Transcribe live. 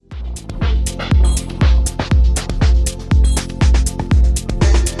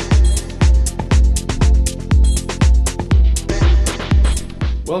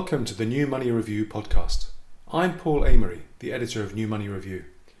Welcome to the New Money Review podcast. I'm Paul Amery, the editor of New Money Review.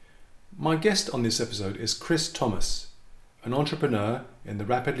 My guest on this episode is Chris Thomas, an entrepreneur in the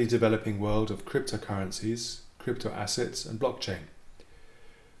rapidly developing world of cryptocurrencies, crypto assets and blockchain.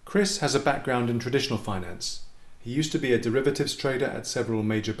 Chris has a background in traditional finance. He used to be a derivatives trader at several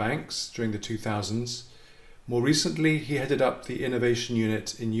major banks during the 2000s. More recently, he headed up the innovation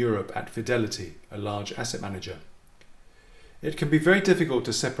unit in Europe at Fidelity, a large asset manager. It can be very difficult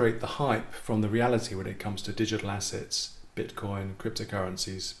to separate the hype from the reality when it comes to digital assets, Bitcoin,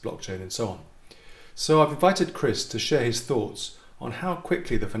 cryptocurrencies, blockchain and so on. So I've invited Chris to share his thoughts on how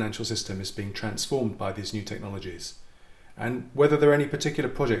quickly the financial system is being transformed by these new technologies and whether there are any particular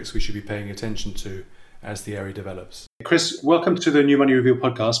projects we should be paying attention to as the area develops. Chris, welcome to the New Money Review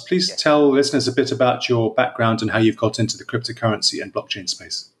podcast. Please tell listeners a bit about your background and how you've got into the cryptocurrency and blockchain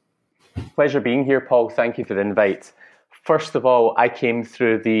space. Pleasure being here, Paul. Thank you for the invite. First of all, I came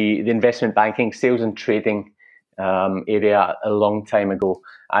through the investment banking, sales and trading area a long time ago.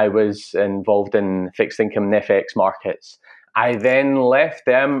 I was involved in fixed income and FX markets. I then left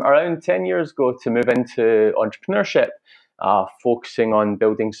them around 10 years ago to move into entrepreneurship, focusing on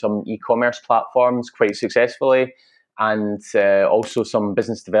building some e-commerce platforms quite successfully, and also some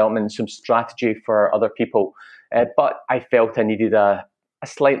business development, some strategy for other people. But I felt I needed a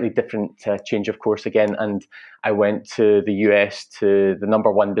slightly different change of course again, and I went to the US to the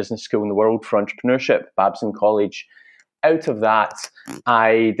number one business school in the world for entrepreneurship, Babson College. Out of that,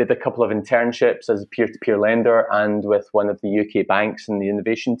 I did a couple of internships as a peer-to-peer lender and with one of the UK banks in the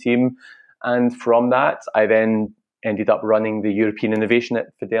innovation team. And from that, I then ended up running the European innovation at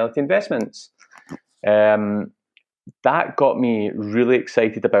Fidelity Investments. That got me really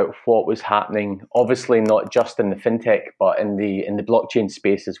excited about what was happening, obviously not just in the fintech, but in the blockchain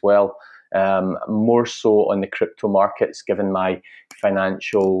space as well, more so on the crypto markets, given my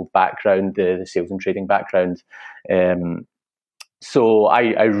financial background, the sales and trading background. So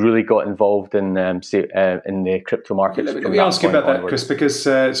I really got involved in the crypto markets. Let me ask you about that, Chris, because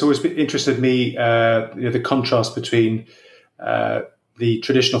it's always interested me, the contrast between the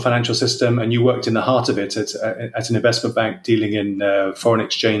traditional financial system, and you worked in the heart of it at an investment bank dealing in foreign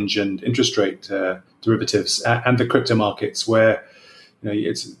exchange and interest rate derivatives, and the crypto markets, where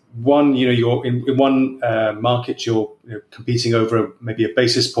it's one. You're in one market, you're competing over maybe a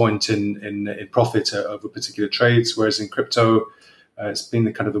basis point in profit over particular trades, whereas in crypto, it's been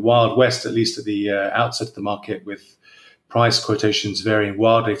the kind of the Wild West, at least at the outset of the market, with price quotations varying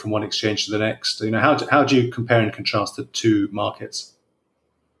wildly from one exchange to the next. How do you compare and contrast the two markets?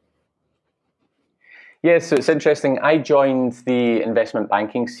 Yeah, so it's interesting. I joined the investment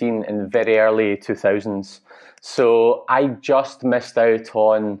banking scene in the very early 2000s. So I just missed out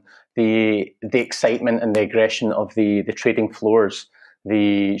on the excitement and the aggression of the trading floors,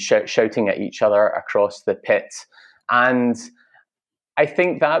 the shouting at each other across the pit. And I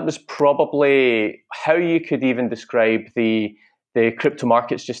think that was probably how you could even describe the crypto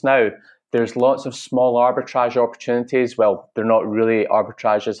markets just now. There's lots of small arbitrage opportunities. Well, they're not really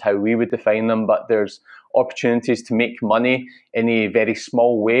arbitrages how we would define them, but there's opportunities to make money in a very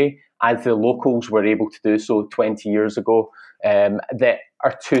small way, as the locals were able to do so 20 years ago, that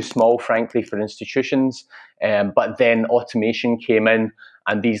are too small, frankly, for institutions. But then automation came in,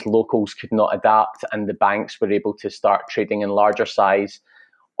 and these locals could not adapt, and the banks were able to start trading in larger size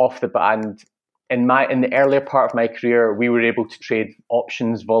off the bat. In the earlier part of my career, we were able to trade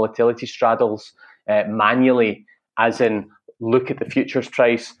options volatility straddles manually, as in look at the futures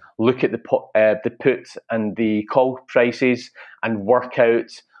price, look at the put and the call prices, and work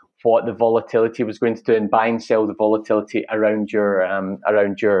out what the volatility was going to do, and buy and sell the volatility around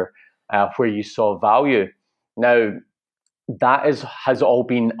your where you saw value. Now that has all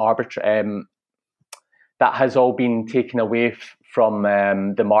been that has all been taken away from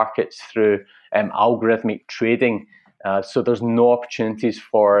the markets through algorithmic trading. So there's no opportunities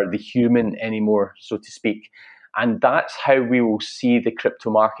for the human anymore, so to speak. And that's how we will see the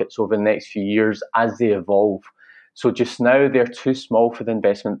crypto markets over the next few years as they evolve. So just now, they're too small for the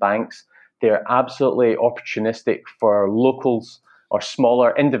investment banks. They're absolutely opportunistic for locals or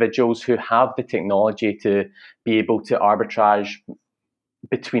smaller individuals who have the technology to be able to arbitrage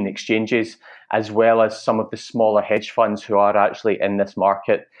between exchanges, as well as some of the smaller hedge funds who are actually in this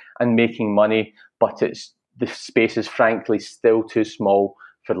market and making money. But the space is frankly still too small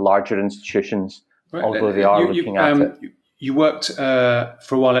for larger institutions. Right. Although they are looking at it. You worked for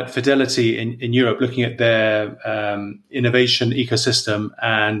a while at Fidelity in Europe, looking at their innovation ecosystem,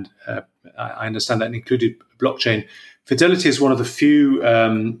 and I understand that included blockchain. Fidelity is one of the few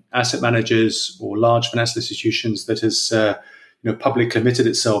asset managers or large financial institutions that has publicly committed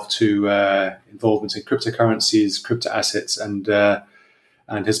itself to involvement in cryptocurrencies, crypto assets, and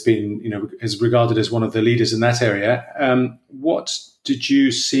has been is regarded as one of the leaders in that area. What did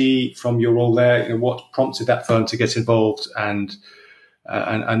you see from your role there? What prompted that firm to get involved, and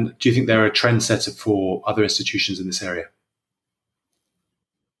do you think they're a trendsetter for other institutions in this area?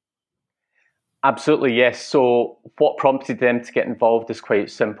 Absolutely, yes. So what prompted them to get involved is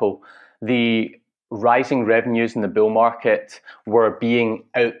quite simple. The rising revenues in the bull market were being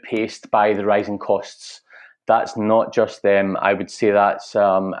outpaced by the rising costs. That's not just them. I would say that's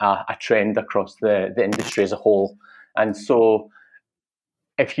a trend across the industry as a whole. And so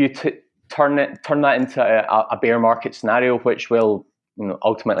if you turn that into a bear market scenario, which will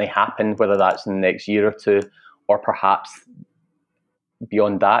ultimately happen, whether that's in the next year or two, or perhaps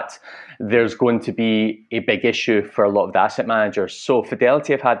beyond that, there's going to be a big issue for a lot of the asset managers. So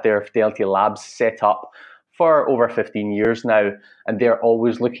Fidelity have had their Fidelity Labs set up for over 15 years now, and they're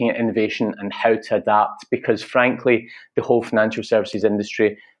always looking at innovation and how to adapt, because frankly, the whole financial services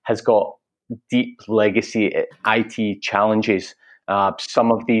industry has got deep legacy IT challenges.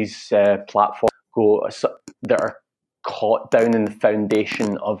 Some of these platforms that are caught down in the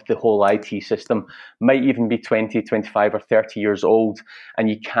foundation of the whole IT system might even be 20, 25 or 30 years old,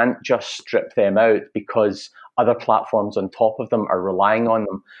 and you can't just strip them out because other platforms on top of them are relying on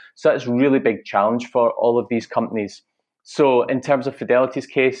them. So that's a really big challenge for all of these companies. So in terms of Fidelity's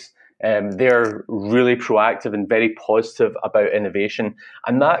case, they're really proactive and very positive about innovation,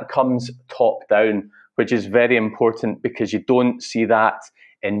 and that comes top down, which is very important because you don't see that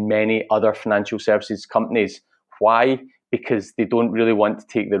in many other financial services companies. Why? Because they don't really want to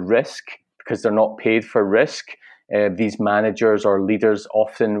take the risk, because they're not paid for risk. These managers or leaders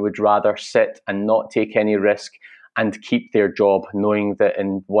often would rather sit and not take any risk and keep their job, knowing that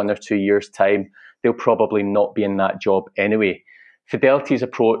in 1 or 2 years' time, they'll probably not be in that job anyway. Fidelity's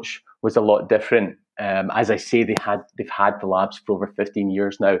approach was a lot different. As I say, they've had the labs for over 15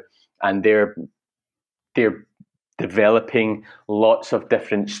 years now, and they're developing lots of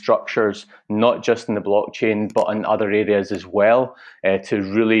different structures, not just in the blockchain, but in other areas as well, to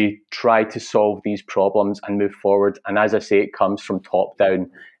really try to solve these problems and move forward. And as I say, it comes from top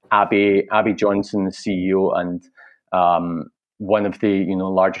down. Abby Johnson, the CEO, and one of the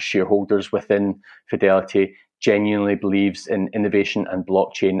largest shareholders within Fidelity, genuinely believes in innovation and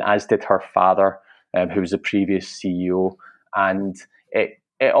blockchain, as did her father, who was the previous CEO. And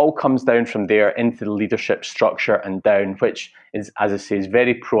it all comes down from there into the leadership structure and down, which is, as I say, is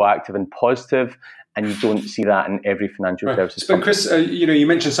very proactive and positive, and you don't see that in every financial services company. But Chris, you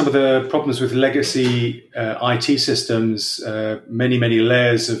mentioned some of the problems with legacy IT systems, many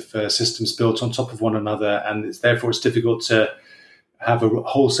layers of systems built on top of one another, and therefore it's difficult to have a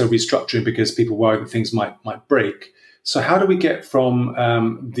wholesale restructuring because people worry that things might break. So how do we get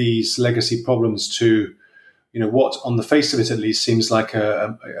from these legacy problems to what on the face of it at least seems like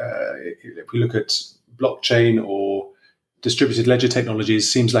if we look at blockchain or distributed ledger technologies,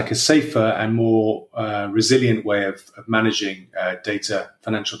 seems like a safer and more resilient way of managing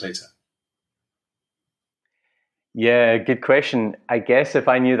financial data? Yeah, good question. I guess if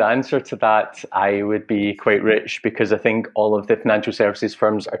I knew the answer to that, I would be quite rich, because I think all of the financial services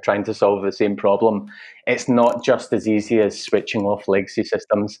firms are trying to solve the same problem. It's not just as easy as switching off legacy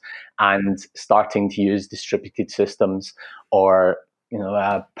systems and starting to use distributed systems or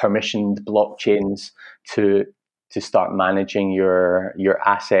permissioned blockchains to start managing your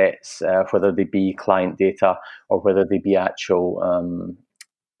assets, whether they be client data or whether they be actual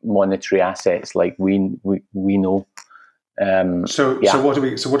monetary assets like we know. So what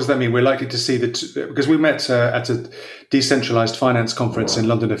does that mean? We're likely to see that, because we met at a decentralized finance conference in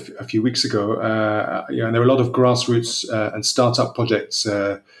London a few weeks ago, and there were a lot of grassroots and startup projects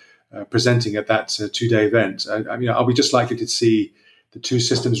presenting at that 2-day event. Are we just likely to see the two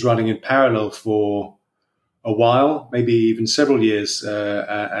systems running in parallel for a while, maybe even several years,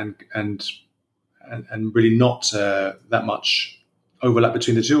 and really not that much overlap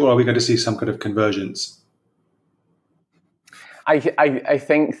between the two, or are we going to see some kind of convergence? I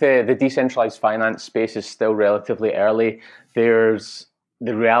think the decentralized finance space is still relatively early. The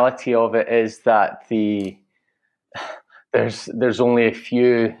reality of it is that there's only a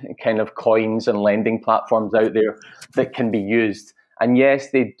few kind of coins and lending platforms out there that can be used. And yes,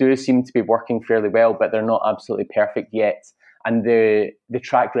 they do seem to be working fairly well, but they're not absolutely perfect yet. And the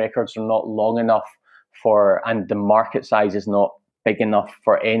track records are not long enough and the market size is not big enough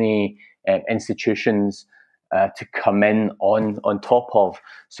for any institutions to come in on top of.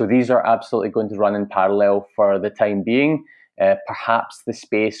 So these are absolutely going to run in parallel for the time being. Perhaps the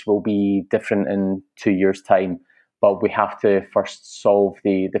space will be different in 2 years' time, but we have to first solve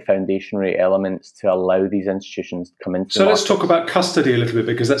the foundationary elements to allow these institutions to come into. So let's talk about custody a little bit,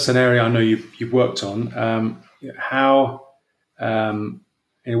 because that's an area I know you've worked on.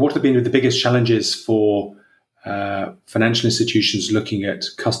 What have been the biggest challenges for financial institutions looking at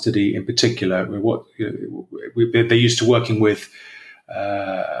custody in particular? They're used to working with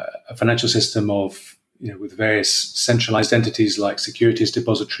a financial system of, with various centralized entities like securities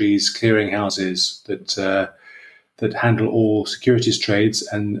depositories, clearing houses that handle all securities trades,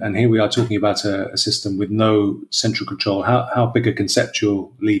 and here we are talking about a system with no central control. How big a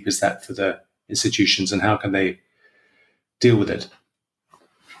conceptual leap is that for the institutions, and how can they deal with it?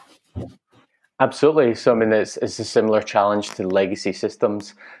 Absolutely. So, I mean, it's a similar challenge to legacy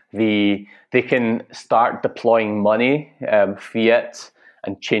systems. They can start deploying money, fiat,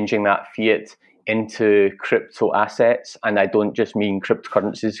 and changing that fiat into crypto assets. And I don't just mean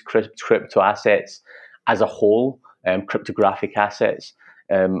cryptocurrencies, crypto assets as a whole, cryptographic assets,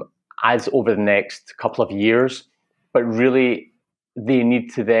 as over the next couple of years. But really, they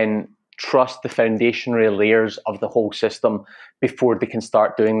need to then trust the foundational layers of the whole system before they can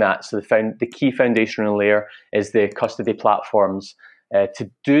start doing that. So the key foundational layer is the custody platforms.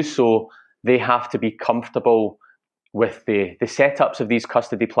 To do so, they have to be comfortable with the setups of these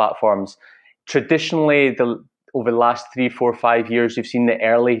custody platforms. Traditionally, over the last 3, 4, 5 years, you've seen the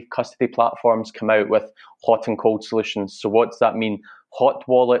early custody platforms come out with hot and cold solutions. So what does that mean? Hot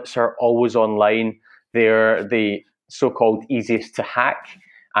wallets are always online. They're the so-called easiest to hack,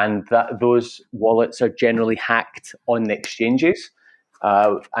 and those wallets are generally hacked on the exchanges.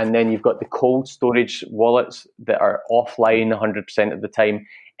 And then you've got the cold storage wallets that are offline 100% of the time,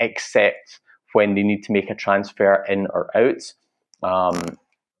 except when they need to make a transfer in or out.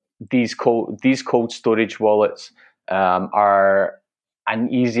 These cold storage wallets are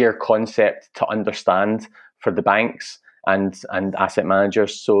an easier concept to understand for the banks and asset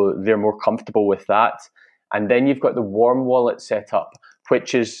managers, so they're more comfortable with that. And then you've got the warm wallet setup,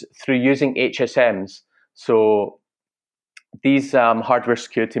 which is through using HSMs. So these hardware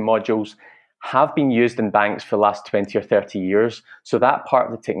security modules have been used in banks for the last 20 or 30 years. So that part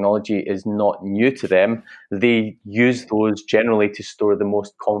of the technology is not new to them. They use those generally to store the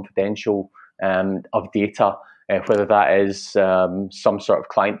most confidential of data, whether that is some sort of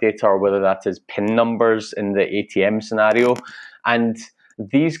client data or whether that is PIN numbers in the ATM scenario. And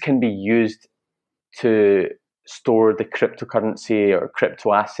these can be used to store the cryptocurrency or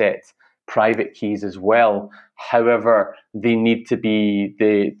crypto asset private keys as well. However, they need to be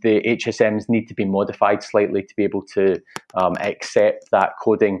the HSMs need to be modified slightly to be able to accept that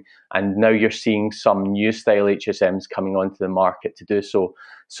coding. And now you're seeing some new style HSMs coming onto the market to do so.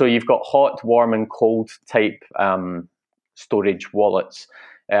 So you've got hot, warm, and cold type storage wallets.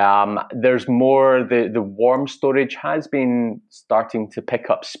 There's more. The warm storage has been starting to pick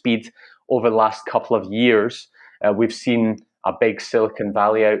up speed over the last couple of years. We've seen a big Silicon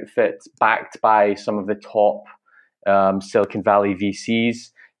Valley outfit backed by some of the top Silicon Valley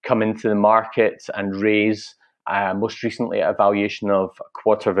VCs come into the market and raise, most recently, a valuation of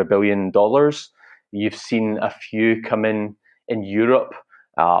 $250 million. You've seen a few come in Europe,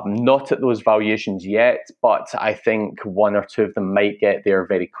 not at those valuations yet, but I think 1 or 2 of them might get there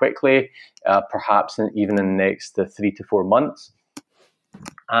very quickly, perhaps even in the next 3 to 4 months.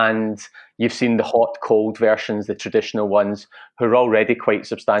 And you've seen the hot, cold versions, the traditional ones, who are already quite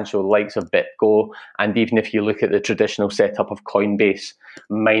substantial, likes of BitGo. And even if you look at the traditional setup of Coinbase,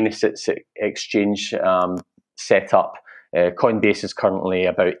 minus its exchange setup, Coinbase is currently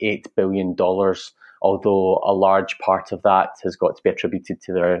about $8 billion, although a large part of that has got to be attributed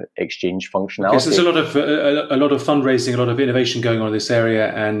to their exchange functionality. Okay, so there's a lot of fundraising, a lot of innovation going on in this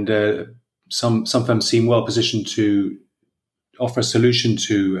area, and some firms seem well positioned to offer a solution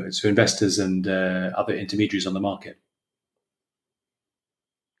to investors and other intermediaries on the market.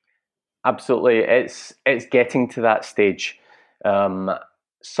 Absolutely, it's getting to that stage. Some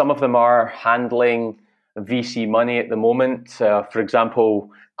of them are handling VC money at the moment. For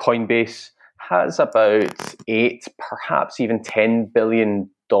example, Coinbase has about 8, perhaps even $10 billion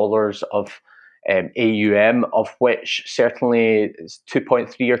of AUM, of which certainly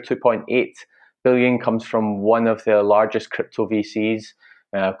 2.3 or 2.8 billion comes from one of the largest crypto VCs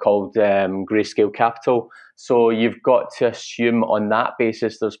called Grayscale Capital. So you've got to assume on that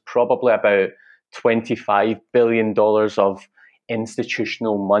basis there's probably about $25 billion of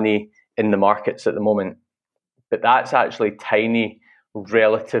institutional money in the markets at the moment. But that's actually tiny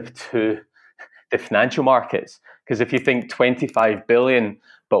relative to the financial markets. Because if you think 25 billion,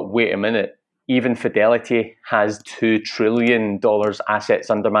 but wait a minute, even Fidelity has $2 trillion assets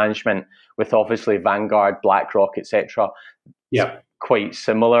under management, with obviously Vanguard, BlackRock, etc. Yeah. Quite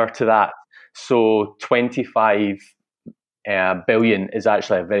similar to that. So 25 billion is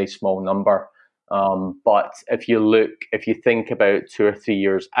actually a very small number. But if you think about 2 or 3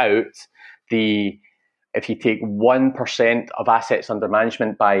 years out, if you take 1% of assets under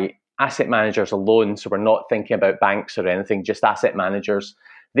management by asset managers alone, so we're not thinking about banks or anything, just asset managers,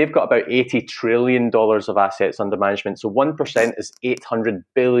 they've got about $80 trillion of assets under management. So 1% is 800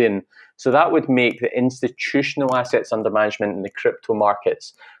 billion. So that would make the institutional assets under management in the crypto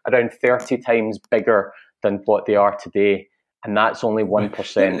markets around 30 times bigger than what they are today. And that's only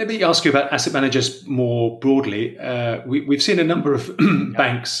 1%. Let me ask you about asset managers more broadly. We've seen a number of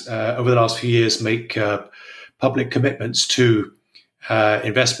banks over the last few years make public commitments to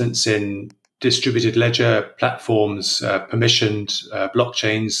investments in distributed ledger platforms, permissioned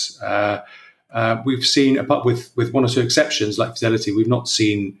blockchains. We've seen, apart with one or two exceptions like Fidelity, we've not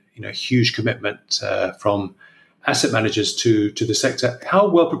seen huge commitment from asset managers to the sector. How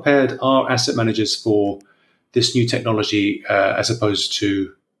well prepared are asset managers for this new technology as opposed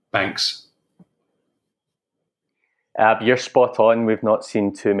to banks? You're spot on. We've not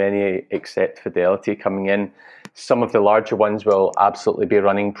seen too many except Fidelity coming in. Some of the larger ones will absolutely be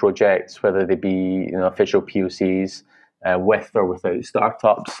running projects, whether they be official POCs with or without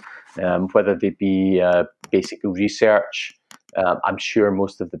startups, whether they be basic research. I'm sure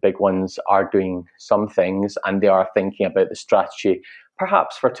most of the big ones are doing some things, and they are thinking about the strategy,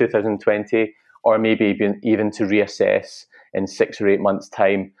 perhaps for 2020, or maybe even to reassess in 6 or 8 months'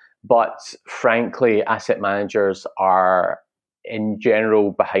 time. But frankly, asset managers are in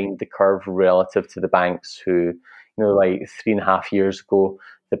general behind the curve relative to the banks who, like 3.5 years ago,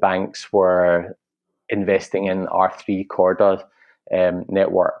 the banks were investing in R3 Corda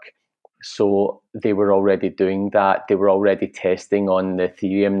network. So they were already doing that. They were already testing on the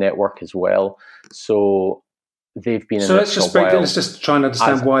Ethereum network as well. So they've been. So let's just try and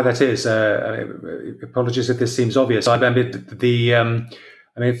understand why that is. Apologies if this seems obvious. I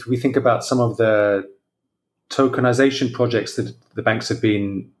mean, if we think about some of the tokenization projects that the banks have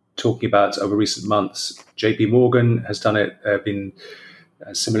been talking about over recent months, JP Morgan has done it. Been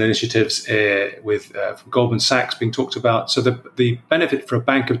similar initiatives with from Goldman Sachs being talked about. So the benefit for a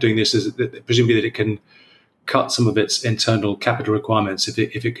bank of doing this is that presumably that it can cut some of its internal capital requirements if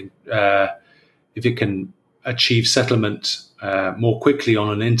it can achieve settlement more quickly on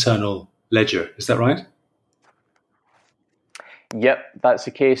an internal ledger. Is that right? Yep, that's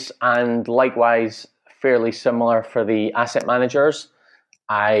the case. And likewise, fairly similar for the asset managers.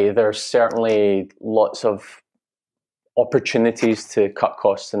 There's certainly lots of opportunities to cut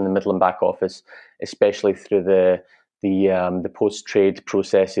costs in the middle and back office, especially through the post-trade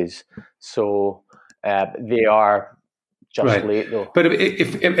processes. So they are just right. late, though. But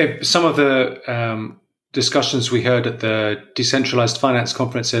if some of the discussions we heard at the Decentralised Finance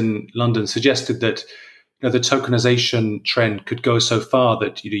Conference in London suggested that the tokenization trend could go so far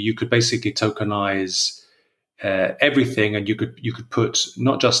that you could basically tokenize everything, and you could put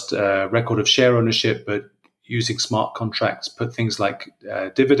not just record of share ownership, but using smart contracts, put things like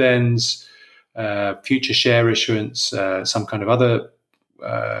dividends, future share issuance, some kind of other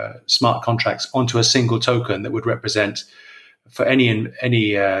smart contracts onto a single token that would represent for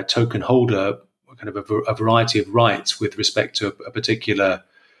any token holder kind of a variety of rights with respect to a particular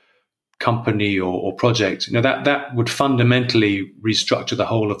company or project. That would fundamentally restructure the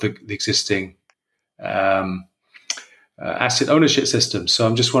whole of the existing asset ownership system. So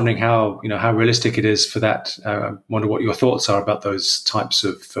I'm just wondering how realistic it is for that. I wonder what your thoughts are about those types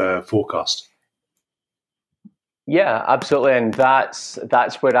of forecasts. Yeah, absolutely. And that's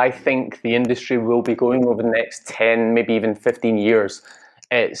where I think the industry will be going over the next 10, maybe even 15 years.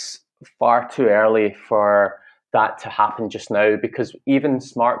 It's far too early for that to happen just now, because even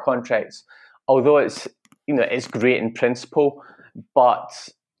smart contracts, although it's great in principle, but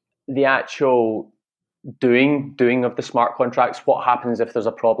the actual doing of the smart contracts, what happens if there's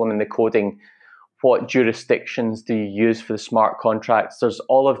a problem in the coding? What jurisdictions do you use for the smart contracts? There's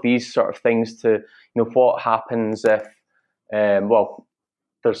all of these sort of things to, what happens if,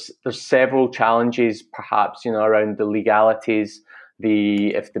 there's several challenges perhaps, around the legalities,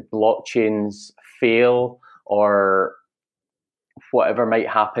 if the blockchains fail or whatever might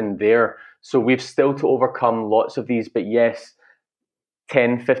happen there. So we've still to overcome lots of these, but yes,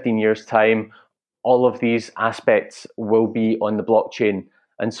 10, 15 years time, all of these aspects will be on the blockchain.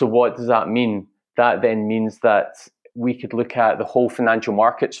 And so what does that mean? That then means that we could look at the whole financial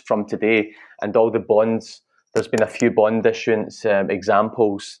markets from today and all the bonds there's been a few bond issuance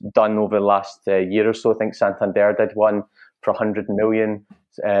examples done over the last year or so. I think Santander did one for 100 million.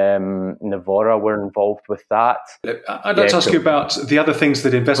 Navora were involved with that. I'd like to ask you about the other things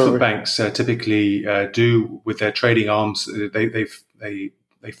that investment banks typically do with their trading arms.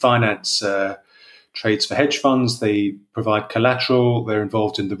 They finance trades for hedge funds. They provide collateral. They're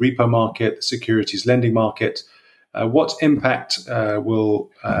involved in the repo market, the securities lending market. What impact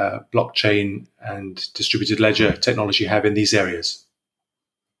will blockchain and distributed ledger technology have in these areas?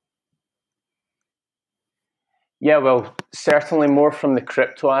 Yeah, well, certainly more from the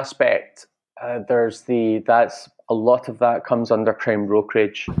crypto aspect. That's a lot of that comes under prime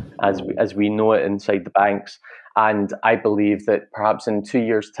brokerage, as we know it inside the banks. And I believe that perhaps in 2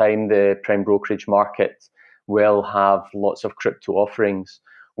 years' time, the prime brokerage market will have lots of crypto offerings.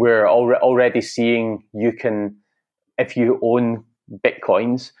 We're already seeing if you own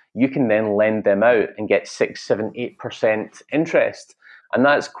Bitcoins, you can then lend them out and get 6, 7, 8% interest. And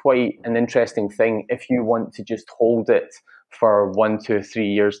that's quite an interesting thing. If you want to just hold it for 1, 2, 3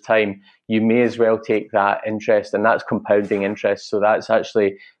 years' time, you may as well take that interest, and that's compounding interest. So that's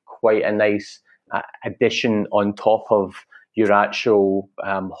actually quite a nice addition on top of your actual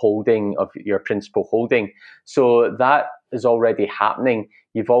holding of your principal holding. So that is already happening.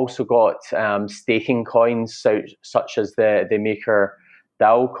 You've also got staking coins such as the maker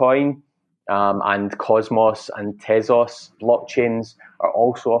DAO coin. And Cosmos and Tezos blockchains are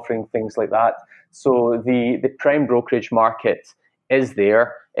also offering things like that. So the prime brokerage market is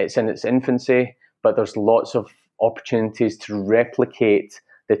there. It's in its infancy, but there's lots of opportunities to replicate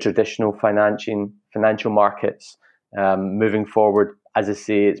the traditional financial markets moving forward. As I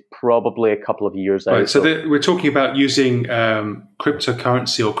say, it's probably a couple of years out. Right, so we're talking about using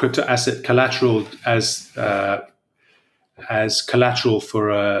cryptocurrency or crypto asset collateral as collateral for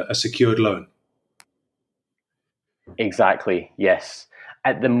a secured loan. Exactly, yes.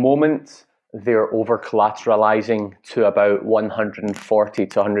 At the moment, they're over collateralizing to about 140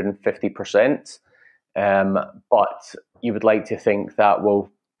 to 150%. But you would like to think that will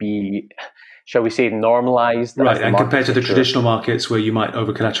be, shall we say, normalized. Right, and compared to the traditional markets where you might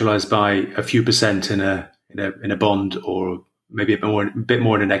over collateralize by a few percent in a bond, or maybe a bit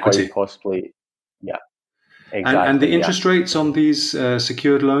more in an equity. Quite possibly, yeah. Exactly, and the interest rates on these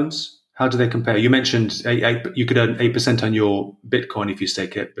secured loans, how do they compare? You mentioned you could earn 8% on your Bitcoin if you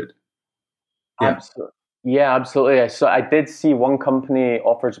stake it, but yeah. Absolutely. So I did see one company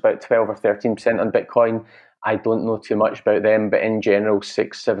offers about 12 or 13% on Bitcoin. I don't know too much about them, but in general,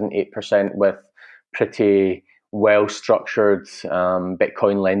 6, 7, 8% with pretty well-structured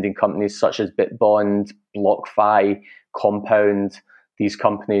Bitcoin lending companies such as Bitbond, BlockFi, Compound. These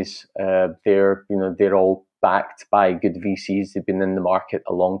companies, they're all backed by good VCs. They've been in the market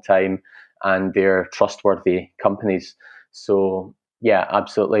a long time, and they're trustworthy companies. So yeah,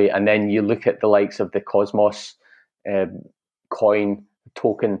 absolutely. And then you look at the likes of the Cosmos coin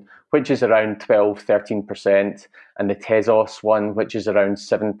token, which is around 12, 13%, and the Tezos one, which is around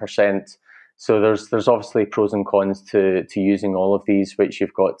 7%. So there's obviously pros and cons to using all of these, which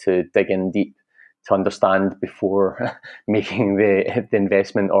you've got to dig in deep to understand before making the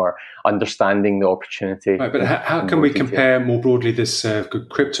investment or understanding the opportunity. Right, but how can we compare more broadly this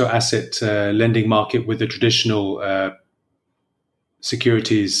crypto asset lending market with the traditional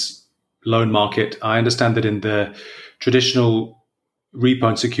securities loan market? I understand that in the traditional repo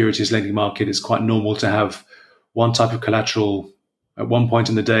and securities lending market, it's quite normal to have one type of collateral at one point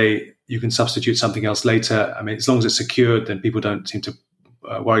in the day. You can substitute something else later. I mean, as long as it's secured, then people don't seem to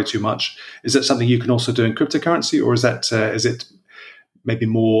worry too much. Is that something you can also do in cryptocurrency, or is it maybe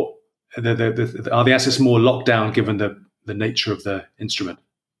more? Are the assets more locked down given the nature of the instrument?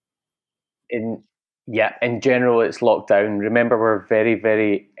 In general, it's locked down. Remember, we're very,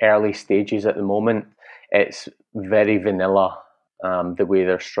 very early stages at the moment. It's very vanilla, the way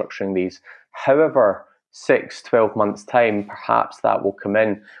they're structuring these. However, 6, 12 months time, perhaps that will come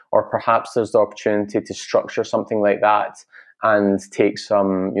in, or perhaps there's the opportunity to structure something like that and take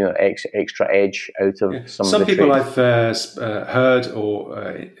some, extra edge out of some of the people trades. I've heard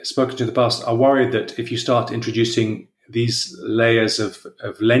or spoken to in the past are worried that if you start introducing these layers of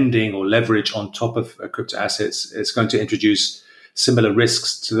lending or leverage on top of crypto assets, it's going to introduce similar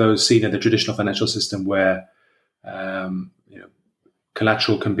risks to those seen in the traditional financial system, where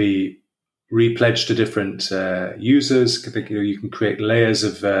collateral can be repledged to different users. You can create layers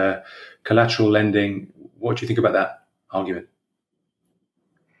of collateral lending. What do you think about that argument?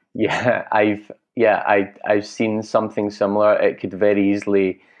 Yeah, I've seen something similar. It could very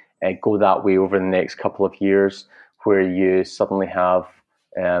easily go that way over the next couple of years, where you suddenly have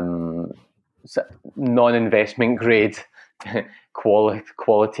non-investment grade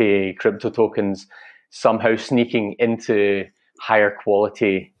quality crypto tokens somehow sneaking into higher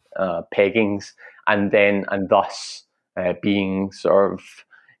quality peggings, and thus being sort of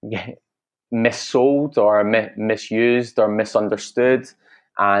missold or misused or misunderstood,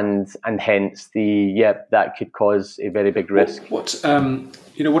 and hence that could cause a very big risk. What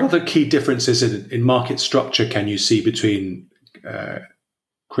other key differences in market structure can you see between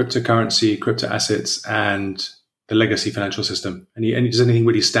cryptocurrency, crypto assets, and the legacy financial system? And does anything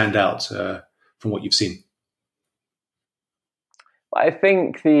really stand out from what you've seen? I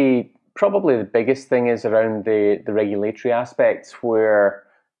think probably the biggest thing is around the regulatory aspects, where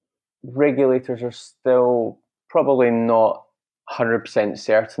regulators are still probably not 100%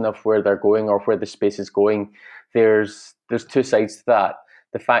 certain of where they're going or where the space is going. There's two sides to that.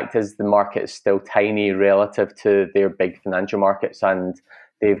 The fact is the market is still tiny relative to their big financial markets, and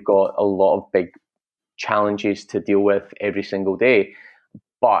they've got a lot of big challenges to deal with every single day.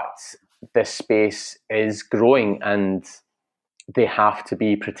 But this space is growing, and they have to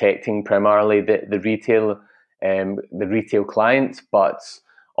be protecting primarily the retail client, but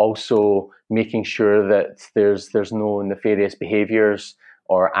also making sure that there's no nefarious behaviors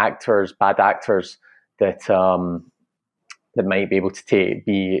or bad actors that might be able to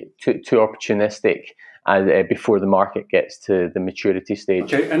be too opportunistic before the market gets to the maturity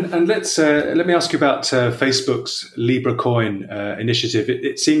stage. Okay, and let me ask you about Facebook's Libra Coin initiative.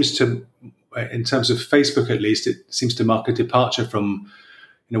 It seems to, in terms of Facebook at least, it seems to mark a departure from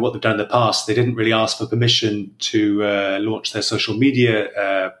what they've done in the past. They didn't really ask for permission to launch their social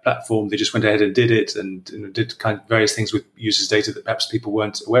media platform. They just went ahead and did it, and did kind of various things with users' data that perhaps people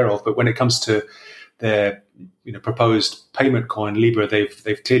weren't aware of. But when it comes to their proposed payment coin Libra,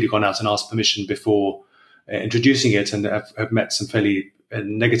 they've clearly gone out and asked permission before introducing it, and have met some fairly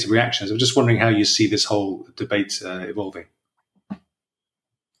negative reactions. I'm just wondering how you see this whole debate evolving.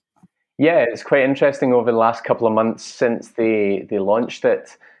 Yeah, it's quite interesting over the last couple of months since they launched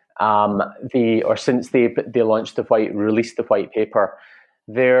it, since they released the white paper.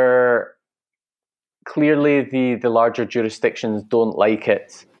 They're clearly the larger jurisdictions don't like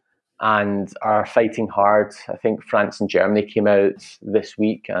it and are fighting hard. I think France and Germany came out this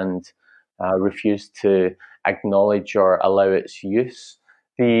week and refused to acknowledge or allow its use.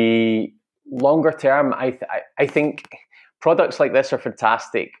 The longer term, I think products like this are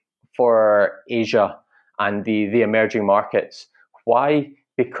fantastic for Asia and the emerging markets. Why?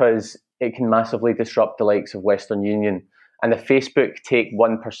 Because it can massively disrupt the likes of Western Union. And if Facebook take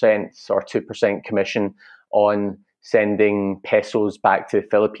 1% or 2% commission on sending pesos back to the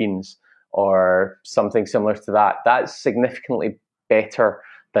Philippines or something similar to that, that's significantly better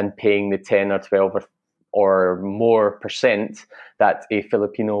than paying the 10 or 12 or more percent that a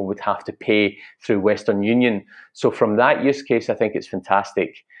Filipino would have to pay through Western Union. So from that use case, I think it's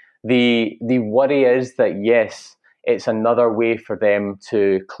fantastic. The worry is that, yes, it's another way for them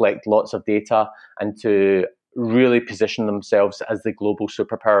to collect lots of data and to really position themselves as the global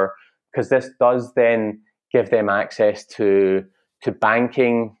superpower, because this does then give them access to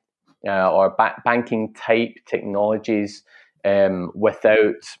banking or banking type technologies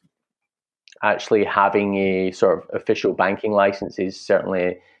without actually having a sort of official banking licenses,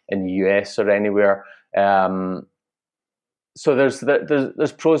 certainly in the US or anywhere. So there's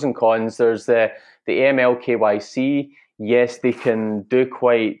pros and cons. There's the AML KYC. Yes, they can do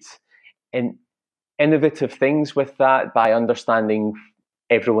quite innovative things with that by understanding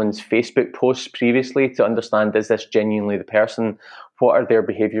everyone's Facebook posts previously to understand, is this genuinely the person? What are their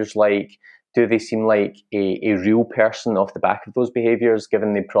behaviors like? Do they seem like a real person off the back of those behaviors,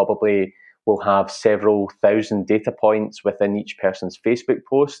 given they probably will have several thousand data points within each person's Facebook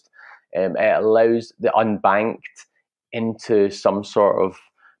post? It allows the unbanked into some sort of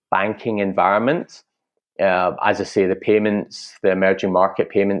banking environment. As I say, the payments, the emerging market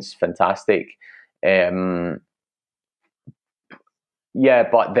payments, fantastic. But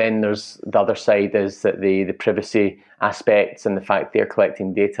then there's the other side, is that the privacy aspects and the fact they're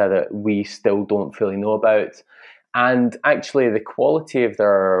collecting data that we still don't fully know about. And actually, the quality of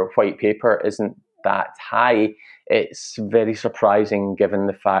their white paper isn't that high. It's very surprising given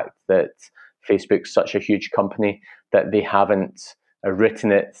the fact that Facebook's such a huge company that they haven't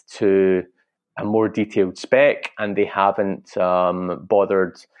written it to a more detailed spec, and they haven't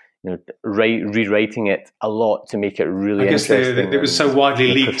bothered rewriting it a lot to make it really interesting. It was so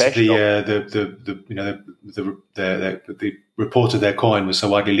widely leaked. The report of their coin was so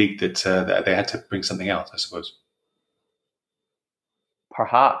widely leaked that they had to bring something out, I suppose.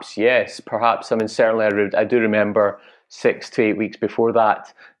 Perhaps, yes. Perhaps. I mean, certainly I do remember 6 to 8 weeks before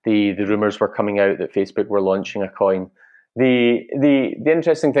that, the rumors were coming out that Facebook were launching a coin. The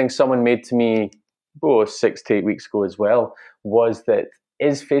interesting thing someone made to me 6 to 8 weeks ago as well was that,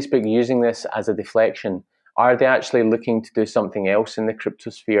 is Facebook using this as a deflection? Are they actually looking to do something else in the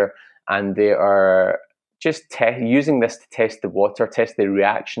cryptosphere, and they are just using this to test the water, test the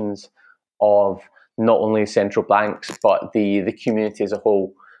reactions of not only central banks but the community as a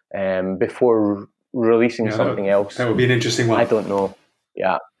whole, before releasing something else? That would be an interesting one. I don't know.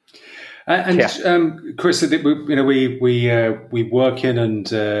 Yeah. Chris, we work in and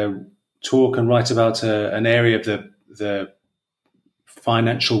talk and write about an area of the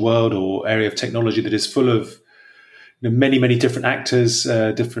financial world or area of technology that is full of many different actors,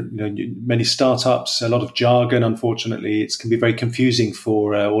 many startups, a lot of jargon. Unfortunately, it can be very confusing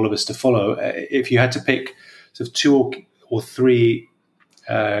for all of us to follow. If you had to pick sort of 2 or 3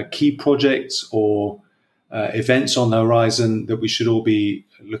 key projects or events on the horizon that we should all be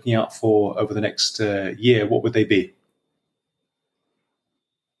looking out for over the next year, what would they be?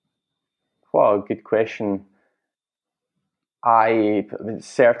 Well, good question.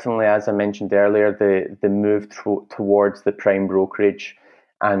 Certainly, as I mentioned earlier, the move towards the prime brokerage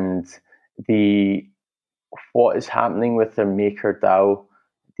and what is happening with their MakerDAO,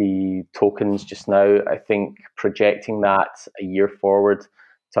 the tokens just now, I think projecting that a year forward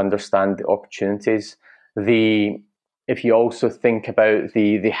to understand the opportunities. If you also think about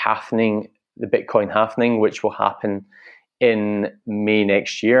the Bitcoin halvening, which will happen in May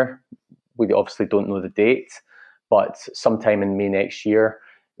next year, we obviously don't know the date, but sometime in May next year,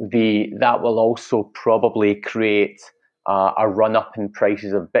 that will also probably create a run up in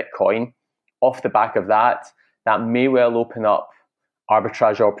prices of Bitcoin. Off the back of that may well open up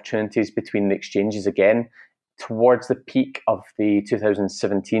arbitrage opportunities between the exchanges again. Towards the peak of the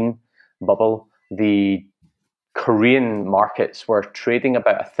 2017 bubble, the Korean markets were trading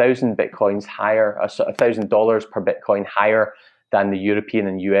about 1,000 Bitcoins higher, $1,000 per Bitcoin higher than the European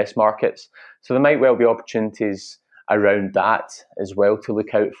and US markets. So there might well be opportunities around that as well to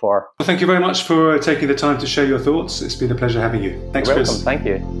look out for. Well, thank you very much for taking the time to share your thoughts. It's been a pleasure having you. Thanks, You're welcome. Chris. Thank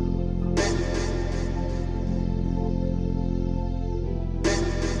you.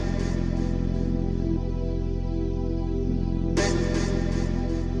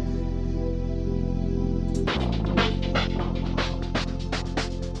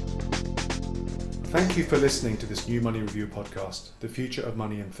 Thank you for listening to this New Money Review podcast, The Future of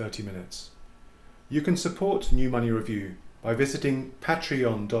Money in 30 Minutes. You can support New Money Review by visiting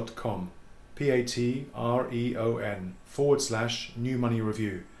patreon.com, patreon.com/New Money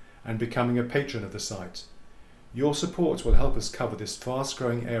Review, and becoming a patron of the site. Your support will help us cover this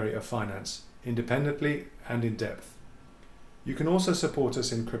fast-growing area of finance independently and in depth. You can also support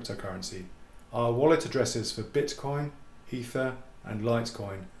us in cryptocurrency. Our wallet addresses for Bitcoin, Ether, and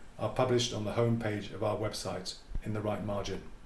Litecoin are published on the home page of our website in the right margin.